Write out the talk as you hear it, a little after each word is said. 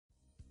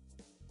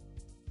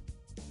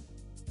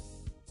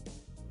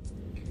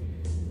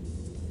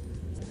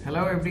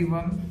Hello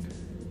everyone.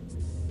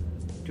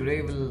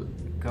 Today we'll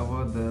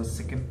cover the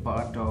second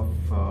part of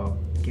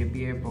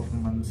KPI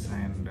performance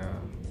and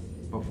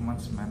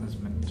performance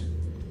management.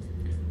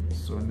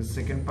 So in the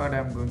second part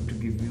I'm going to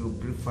give you a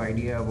brief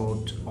idea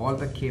about all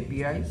the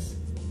KPIs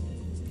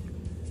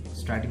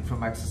starting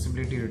from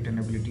accessibility,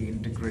 retainability,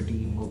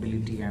 integrity,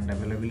 mobility and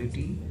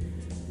availability.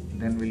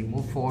 Then we'll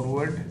move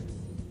forward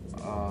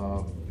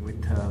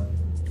with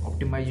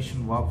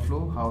optimization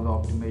workflow, how the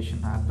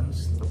optimization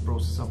happens, the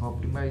process of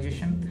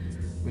optimization.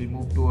 We'll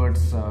move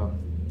towards the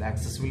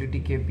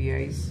accessibility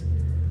KPIs,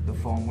 the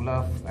formula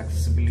of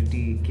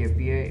accessibility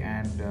KPI,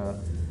 and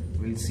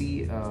we'll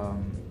see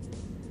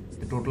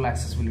the total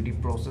accessibility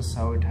process,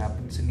 how it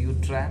happens in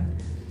UTRAN.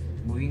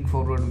 Moving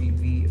forward, we'll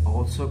be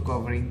also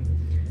covering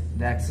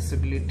the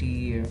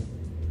accessibility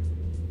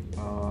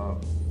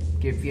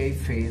KPI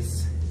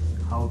phase,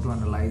 how to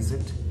analyze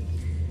it,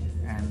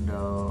 and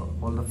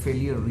all the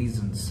failure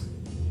reasons.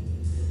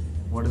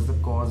 What is the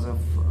cause of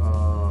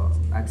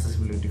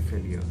accessibility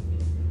failure?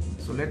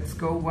 So let's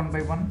go one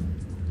by one,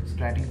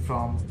 starting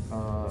from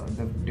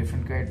the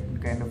different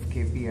kind of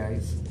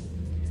KPIs.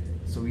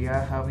 So we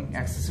are having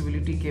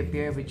accessibility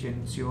KPI, which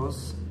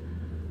ensures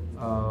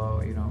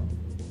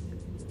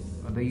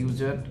the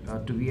user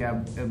to be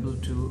able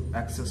to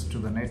access to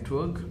the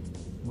network.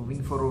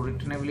 Moving forward,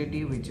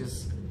 retainability, which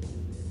is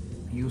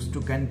used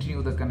to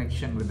continue the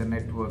connection with the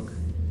network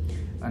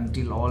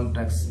until all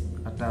tasks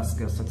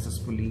are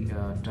successfully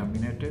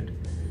terminated.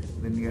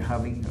 Then we are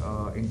having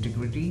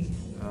integrity,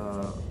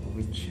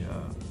 which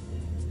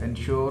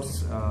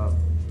ensures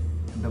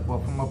the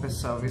performance of a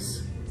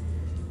service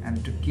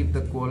and to keep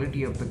the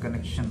quality of the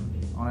connection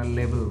on a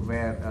level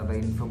where the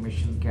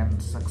information can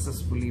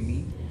successfully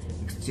be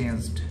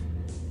exchanged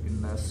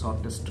in the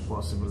shortest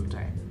possible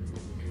time.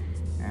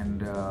 And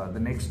the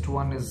next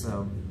one is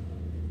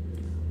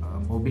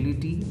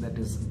mobility, that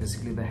is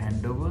basically the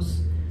handovers.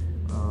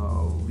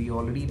 We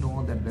already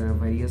know that there are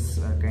various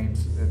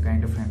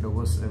kind of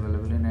handovers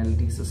available in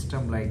LTE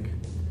system, like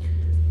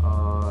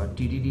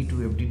TDD to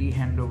FDD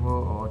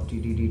handover, or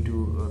TDD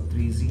to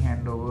 3G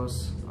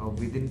handovers, or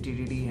within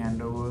TDD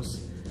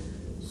handovers.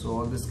 So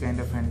all this kind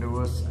of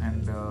handovers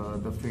and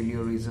the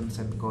failure reasons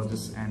and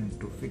causes, and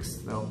to fix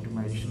the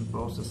optimization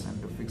process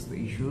and to fix the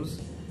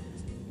issues,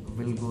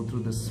 we'll go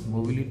through this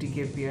mobility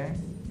KPI.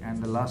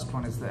 And the last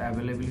one is the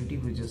availability,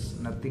 which is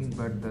nothing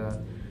but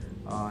the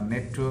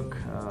network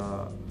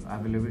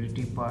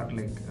availability part,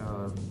 like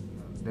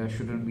there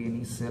shouldn't be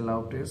any cell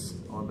outage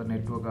or the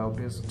network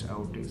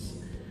outage.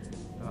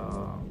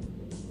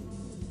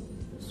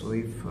 So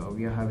if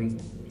we are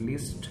having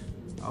least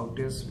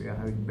outage, we are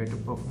having better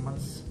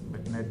performance,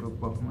 better network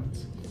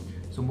performance.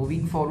 So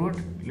moving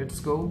forward, let's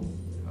go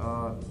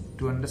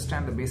to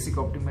understand the basic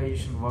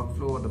optimization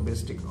workflow or the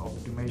basic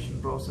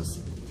optimization process.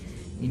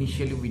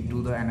 Initially we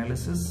do the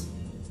analysis,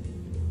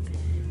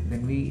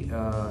 then we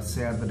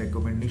share the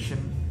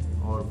recommendation,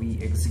 or we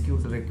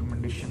execute the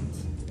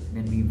recommendations,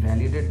 then we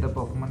validate the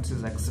performance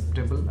is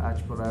acceptable as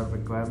per our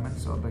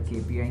requirements or the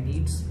KPI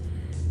needs,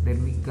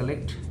 then we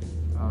collect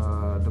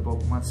the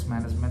performance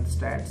management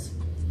stats,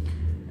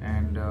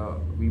 and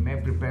we may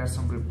prepare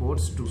some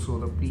reports to show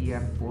the pre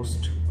and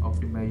post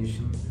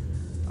optimization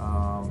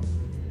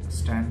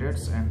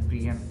standards and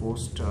pre and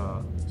post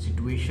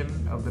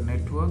situation of the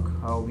network,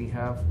 how we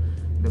have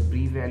the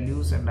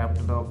pre-values, and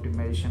after the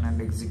optimization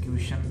and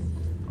execution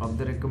of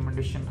the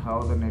recommendation,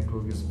 how the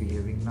network is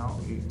behaving now.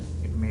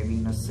 It may be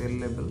in a cell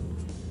level.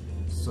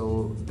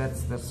 So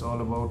that's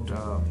all about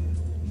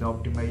the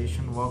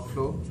optimization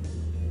workflow.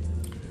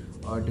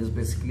 It is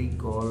basically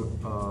called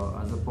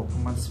as a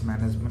performance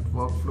management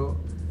workflow.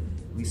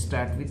 We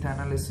start with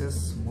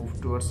analysis,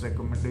 move towards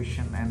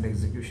recommendation and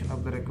execution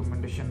of the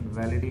recommendation,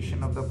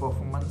 validation of the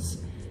performance,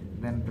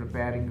 then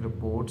preparing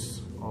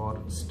reports or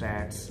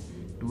stats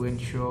to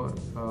ensure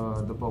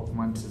the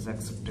performance is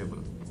acceptable.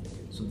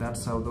 So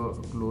that's how the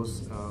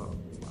close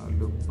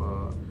loop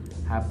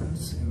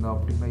happens in the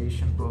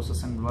optimization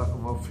process and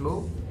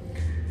workflow.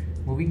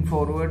 Moving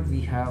forward,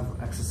 we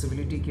have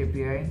accessibility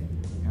KPI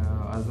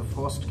as the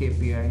first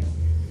KPI.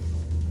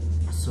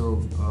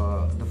 So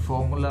the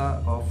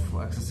formula of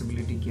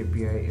accessibility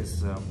KPI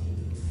is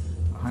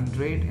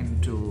 100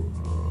 into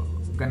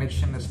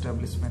connection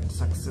establishment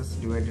success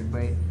divided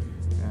by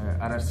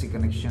RRC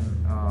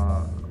connection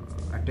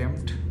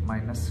attempt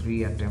minus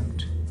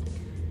reattempt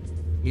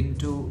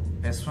into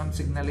S1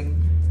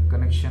 signaling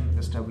connection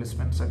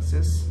establishment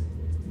success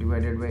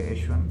divided by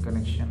H1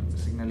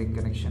 signaling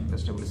connection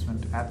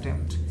establishment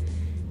attempt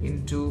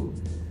into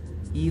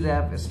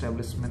ERAB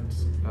establishment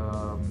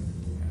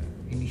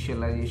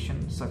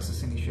initialization,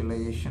 success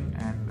initialization,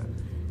 and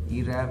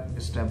ERAB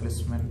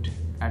establishment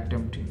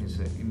attempt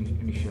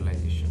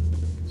initialization.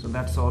 So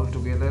that's all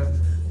together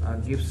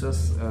gives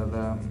us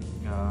the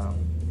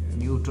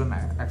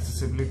UTRAN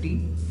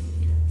accessibility,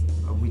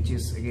 which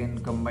is again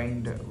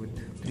combined with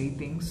three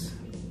things: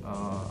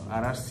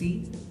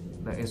 RRC,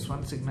 the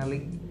S1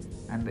 signaling,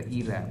 and the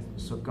ERAB.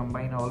 So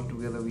combine all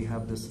together, we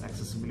have this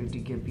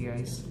accessibility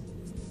KPIs.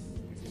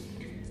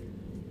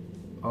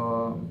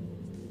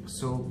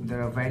 So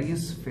there are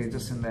various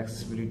phases in the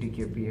accessibility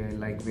KPI,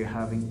 like we're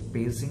having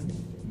paging,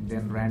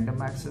 then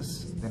random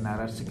access, then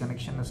RRC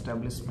connection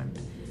establishment,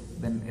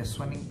 then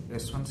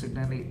S1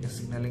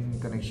 signaling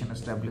connection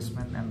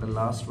establishment, and the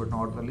last but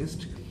not the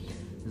least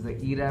is the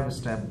ERAB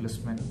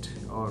establishment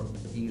or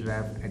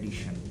ERAB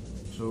addition.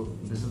 So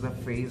this is the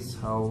phase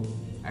how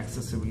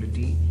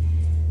accessibility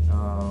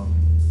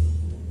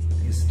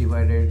is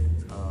divided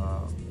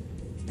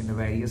in the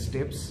various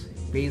steps: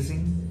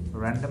 paging,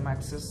 random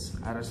access,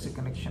 RRC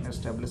connection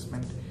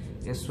establishment,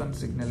 S1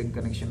 signaling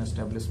connection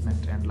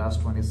establishment, and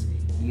last one is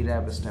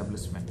ERAB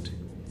establishment.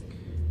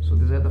 So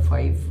these are the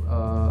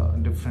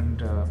 5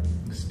 different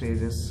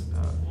stages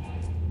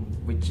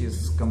which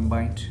is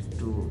combined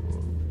to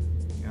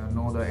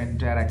know the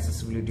entire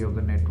accessibility of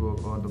the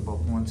network, or the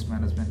performance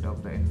management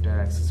of the entire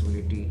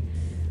accessibility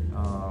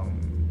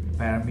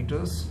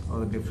parameters, or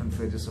the different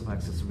phases of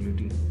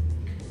accessibility.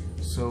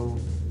 So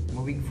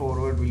moving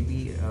forward, we'll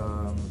be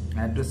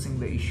addressing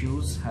the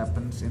issues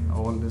happens in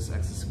all these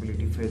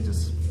accessibility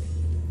phases.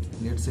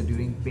 Let's say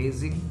during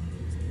paging,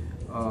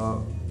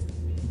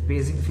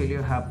 paging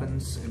failure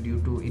happens due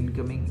to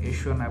incoming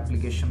S1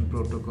 application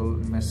protocol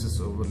message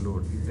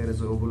overload. If there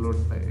is overload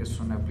in the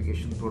S1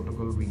 application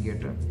protocol, we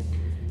get a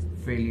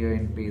failure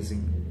in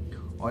paging,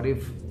 or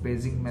if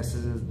paging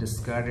message is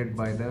discarded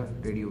by the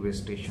radio base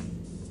station.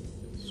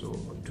 So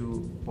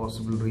 2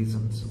 possible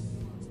reasons.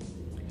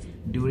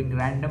 During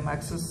random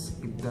access,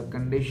 if the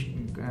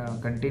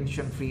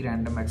contention-free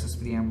random access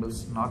preamble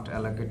is not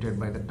allocated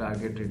by the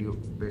target radio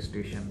base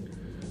station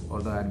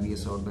or the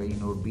RBS or the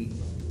eNode B,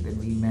 then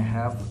we may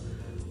have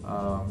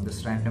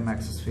this random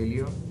access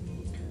failure.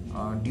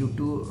 Due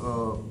to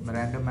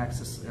random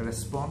access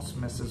response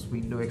message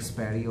window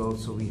expiry,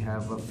 also we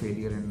have a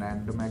failure in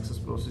random access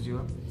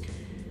procedure.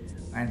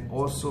 And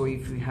also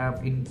if we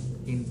have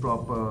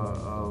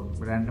improper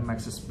random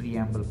access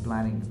preamble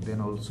planning,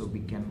 then also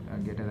we can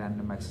get a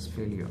random access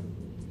failure.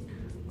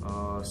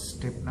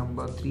 Step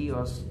number 3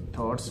 or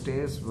third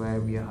stage,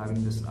 where we are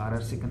having this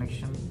RRC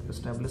connection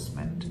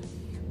establishment.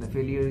 The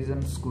failure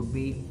reasons could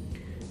be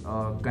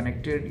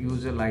connected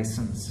user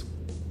license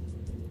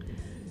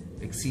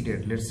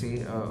exceeded. Let's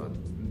say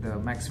the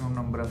maximum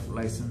number of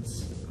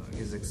license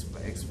is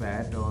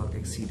expired or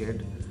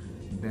exceeded,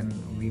 then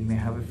we may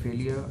have a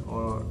failure,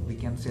 or we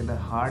can say the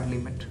hard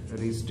limit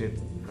reached in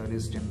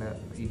the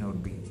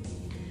eNode B.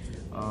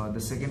 The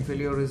second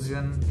failure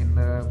reason in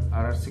the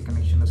RRC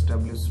connection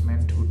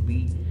establishment would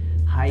be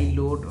high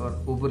load or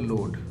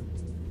overload.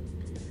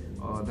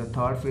 The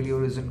third failure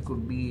reason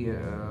could be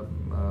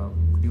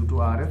due to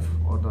RF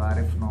or the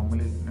RF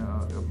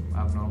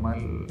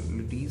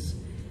abnormalities,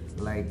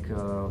 like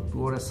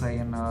poor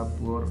SINR,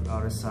 poor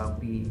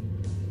RSRP,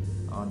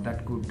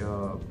 that could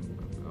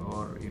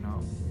or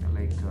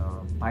like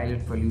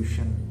pilot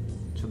pollution.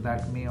 So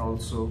that may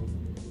also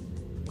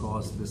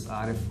cause this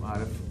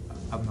RF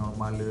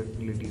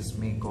abnormalities,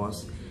 may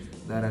cause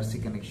the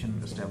RRC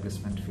connection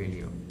establishment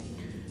failure.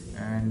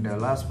 And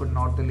last but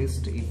not the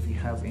least, if we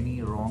have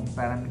any wrong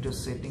parameter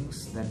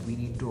settings, that we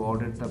need to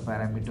audit the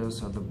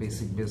parameters or the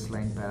basic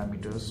baseline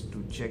parameters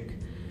to check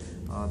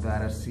the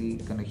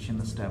RRC connection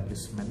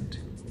establishment.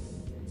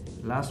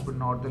 Last but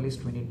not the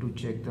least, we need to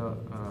check the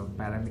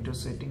parameter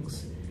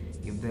settings.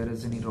 If there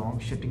is any wrong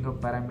setting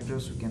of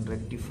parameters, we can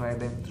rectify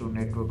them through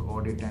network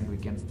audit, and we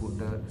can put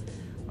the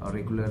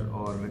regular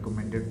or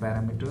recommended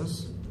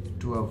parameters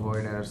to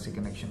avoid RRC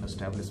connection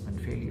establishment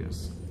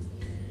failures.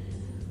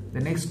 The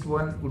next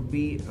one would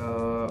be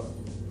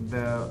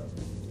the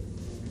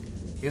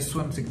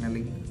S1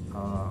 signaling.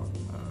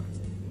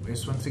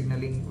 S1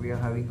 signaling, we are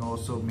having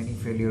also many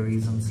failure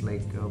reasons,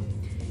 like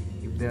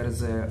if there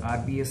is a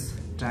RBS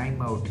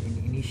timeout in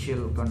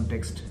initial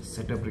context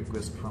setup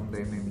request from the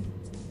MME,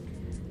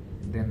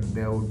 then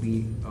there would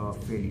be a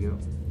failure.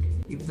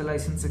 If the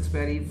license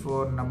expiry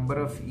for number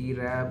of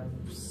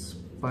ERABs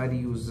per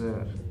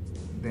user,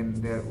 then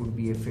there would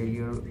be a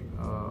failure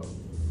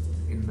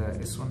in the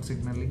S1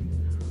 signaling.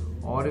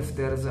 Or if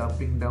there is a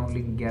uplink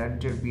downlink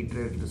guaranteed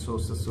bitrate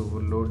resources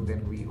overload,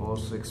 then we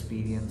also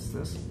experience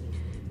this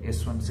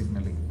S1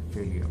 signaling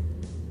failure.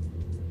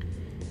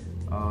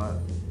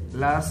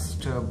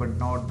 Last but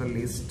not the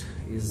least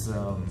is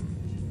the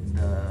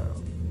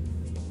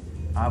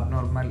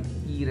abnormal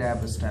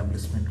ERAB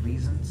establishment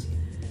reasons.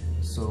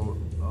 So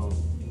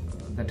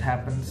that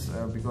happens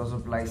because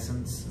of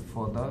license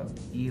for the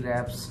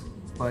ERABs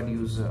per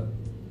user.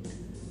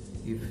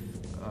 If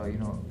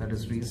that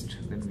is reached,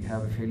 then we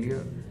have a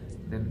failure.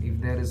 Then if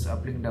there is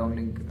uplink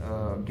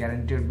downlink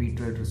guaranteed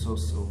bitrate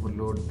resource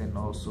overload, then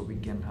also we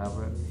can have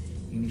a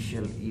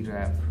initial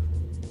ERAB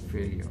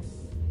failure.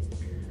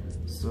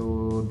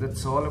 So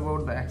that's all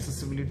about the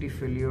accessibility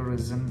failure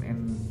reason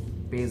in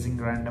paging,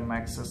 random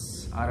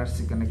access,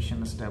 RRC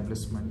connection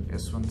establishment,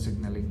 S1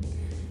 signaling,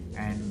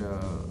 and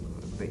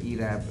the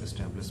ERAB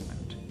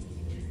establishment.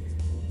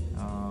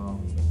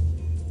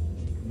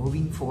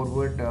 Moving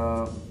forward,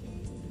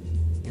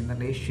 in the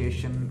next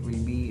session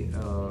we'll be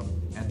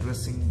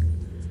addressing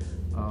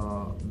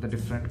the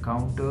different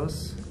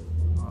counters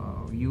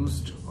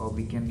used, or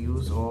we can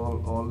use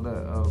all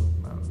the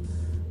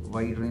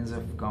wide range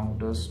of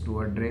counters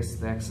to address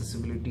the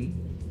accessibility.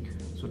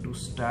 So to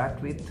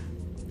start with,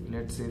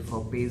 let's say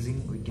for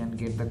paging, we can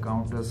get the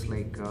counters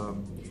like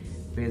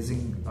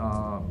paging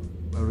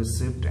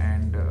receipt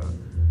and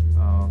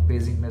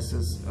paging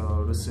message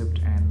receipt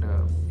and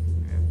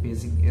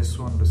paging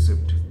S1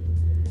 receipt.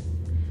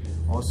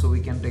 Also we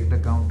can take the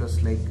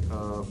counters like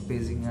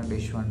paging and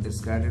S1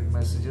 discarded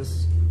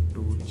messages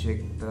to check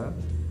the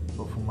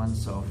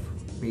performance of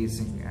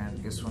paging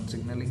and S1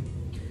 signaling.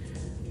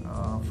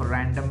 For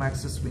random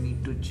access, we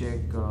need to check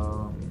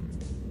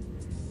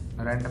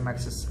random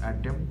access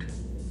attempt,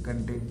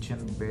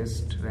 contention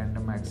based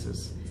random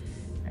access,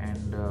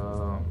 and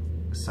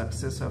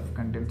success of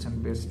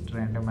contention based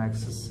random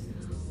access.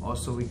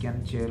 Also we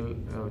can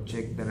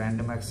check the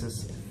random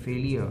access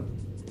failure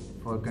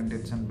for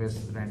contention based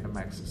random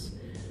access.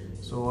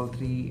 So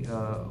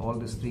all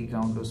these three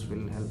counters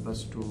will help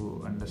us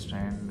to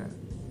understand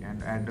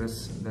and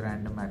address the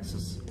random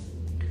access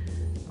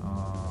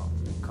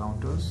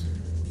counters.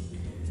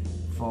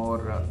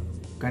 For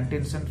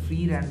contention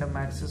free random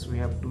access, we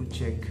have to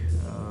check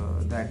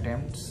the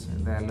attempts,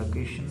 the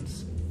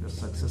allocations, the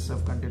success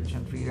of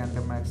contention free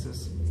random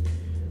access.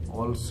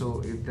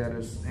 Also, if there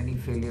is any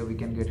failure, we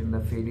can get in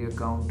the failure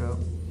counter,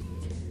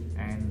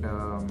 and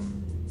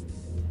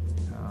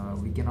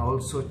we can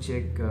also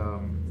check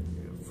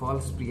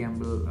false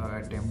preamble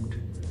attempt.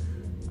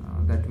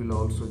 That will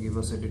also give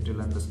us a detailed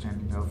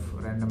understanding of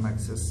random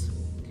access.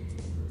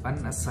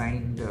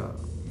 Unassigned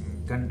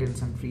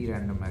contention free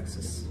random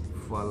access,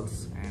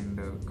 false, and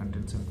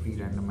contention free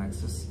random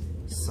access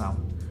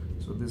sum.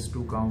 So these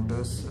two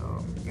counters,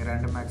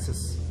 random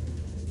access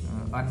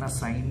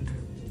unassigned.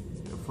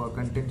 For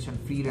contention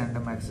free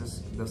random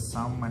access, the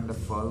sum and the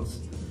false,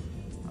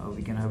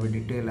 we can have a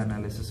detailed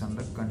analysis on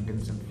the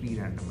contention free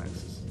random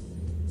access.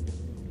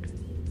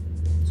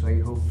 So I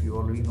hope you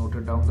already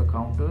noted down the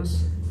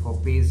counters. For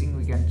paging,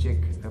 we can check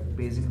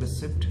paging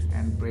receipt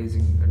and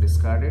paging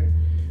discarded.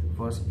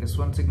 For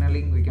S1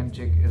 signaling, we can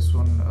check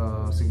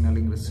S1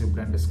 signaling received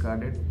and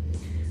discarded.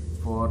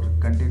 For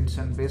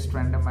contention based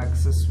random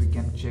access, we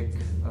can check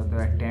the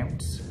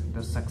attempts,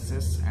 the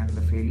success, and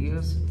the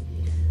failures.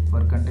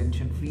 For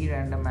contention free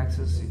random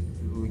access,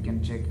 we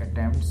can check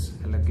attempts,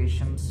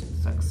 allocations,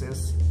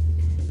 success,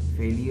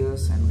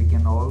 failures, and we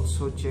can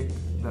also check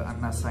the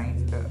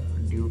unassigned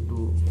due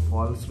to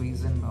false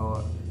reason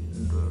or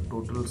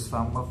total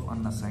sum of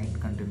unassigned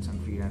contention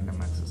free random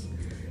access.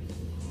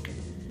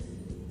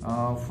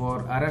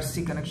 For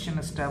RRC connection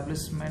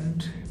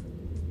establishment,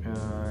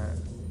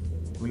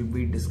 we'll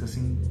be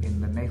discussing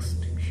in the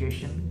next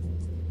session.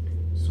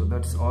 So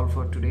that's all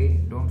for today.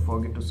 Don't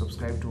forget to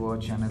subscribe to our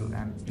channel,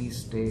 and please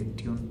stay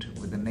tuned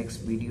with the next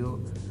video.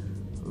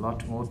 A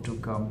lot more to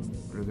come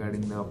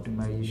regarding the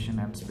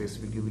optimization, and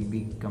specifically we'll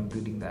be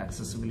completing the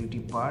accessibility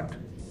part.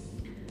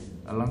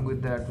 Along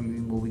with that, we'll be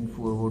moving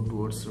forward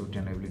towards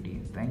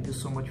routinability. Thank you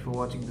so much for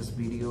watching this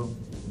video.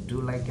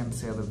 Do like and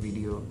share the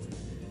video.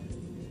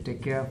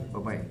 Take care. Bye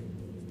bye.